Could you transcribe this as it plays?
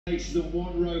Places on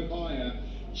one row higher,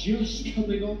 just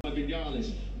coming on by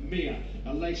Vinales, Mia,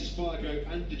 Aleix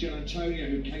Espargaro and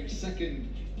Antonio, who came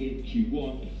second in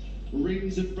Q1.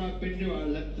 Rings and Brad Benua,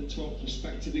 11th and 12th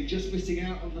respectively. Just missing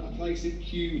out on a place in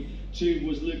Q2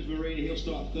 was Luke Marini, he'll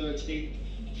start 13th.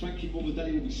 Frankie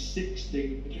Morbidelli will be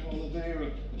 16th. Miguel Oliveira,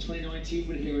 a 2019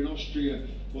 winner here in Austria,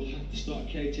 will have to start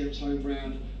KTM's home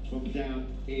round from down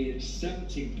in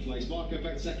 17th place. Marco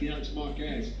Bezzecchi and Alex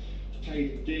Marquez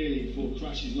paid dearly for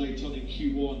crashes late on in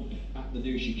Q1 at the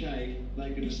new chicane. They're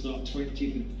going to start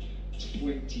 20th and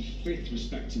 25th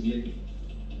respectively.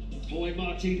 Jorge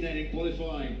Martin then in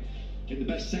qualifying in the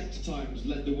best sector times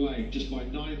led the way just by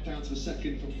 9 pounds per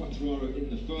second from Quattraro in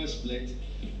the first split.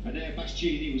 And there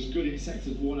Bastianini was good in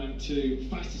sectors 1 and 2,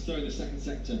 fastest though in the second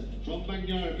sector from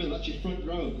Bagnaia Miller, that's your front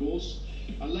row of course.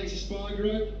 And Aleix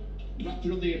Espargaro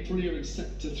rapid on the Aprilia in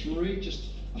sector 3, just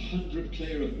 100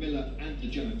 clear of Miller and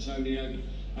Antonio.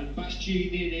 And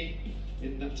Bastianini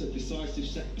in that decisive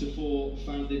sector 4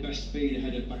 found their best speed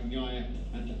ahead of Bagnaia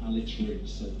and Alex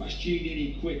Rins. So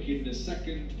Bastianini quick in the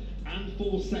second and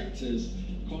fourth sectors,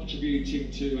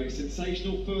 contributing to a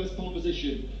sensational first pole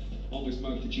position of his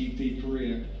MotoGP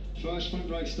career. First front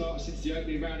row start since the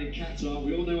opening round in Qatar.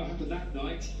 We all know what happened that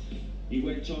night. He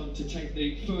went on to take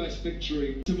the first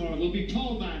victory. Tomorrow will be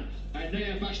poleman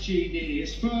Enea Bastianini,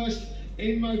 his first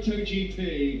in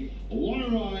MotoGP. What a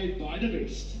ride by the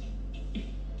beast.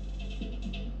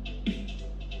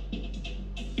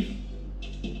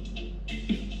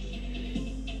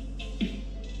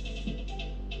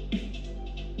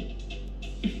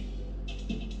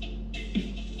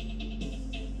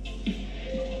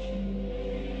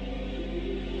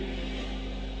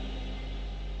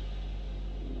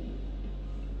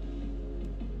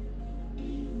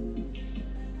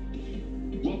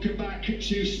 Welcome back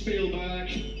to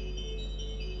Spielberg.